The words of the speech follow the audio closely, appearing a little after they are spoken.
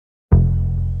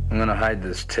I'm gonna hide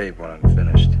this tape when I'm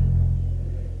finished.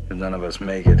 If none of us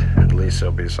make it, at least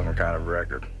there'll be some kind of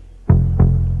record.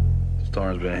 The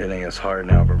storm's been hitting us hard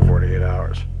now for 48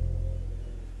 hours.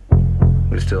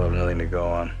 We still have nothing to go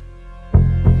on.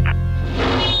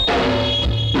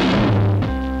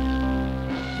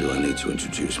 Do I need to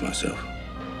introduce myself?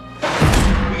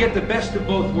 We get the best of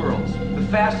both worlds. The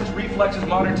fastest reflexes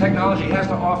modern technology has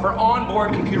to offer,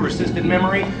 onboard computer-assisted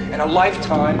memory, and a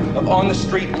lifetime of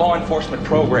on-the-street law enforcement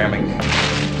programming.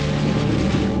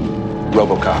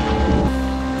 RoboCop.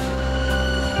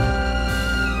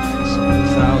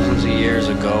 Thousands of years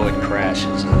ago, it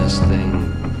crashes, and this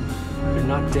thing, they're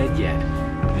not dead yet.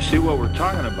 You see, what we're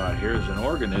talking about here is an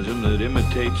organism that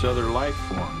imitates other life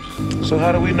forms. So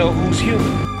how do we know who's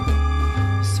human?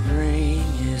 Spring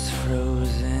is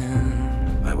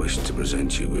frozen. I wish to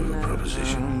present you with a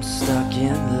proposition. I'm stuck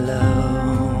in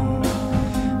love,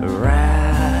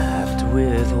 wrapped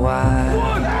with wine.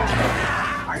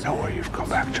 I know where you've come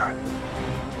back, John.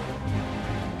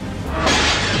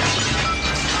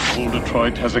 All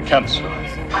Detroit has a cancer.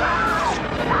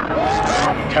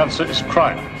 Cancer is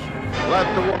crime. Let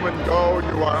the woman go.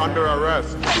 You are under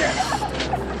arrest.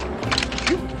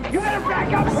 You better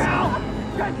back up, pal!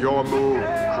 Your move,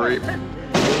 creep.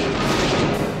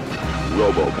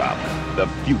 RoboCop, the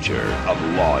future of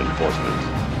law enforcement.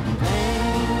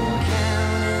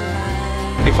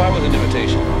 If I was an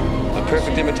imitation, a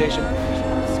perfect imitation,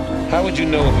 how would you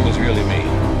know if it was really me?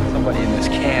 Somebody in this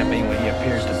camp ain't what he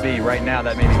appears to be. Right now,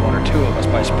 that may be one or two of us.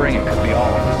 By spring, it could be all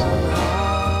of us.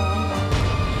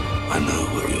 I know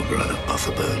where your brother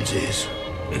Arthur Burns is.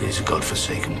 It is a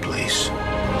godforsaken place.